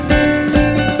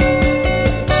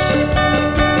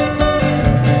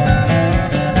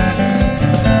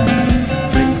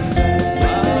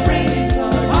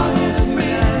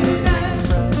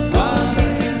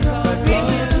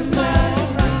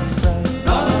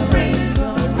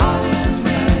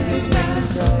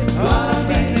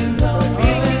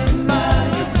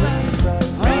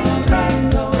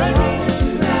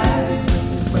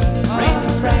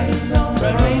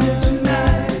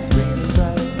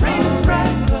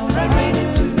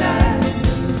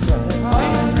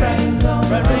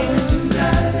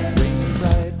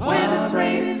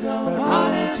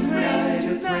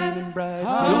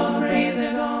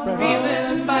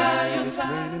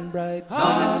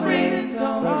Oh, it's raining,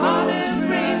 oh, it's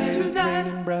raining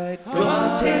tonight.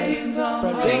 Gonna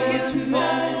take it for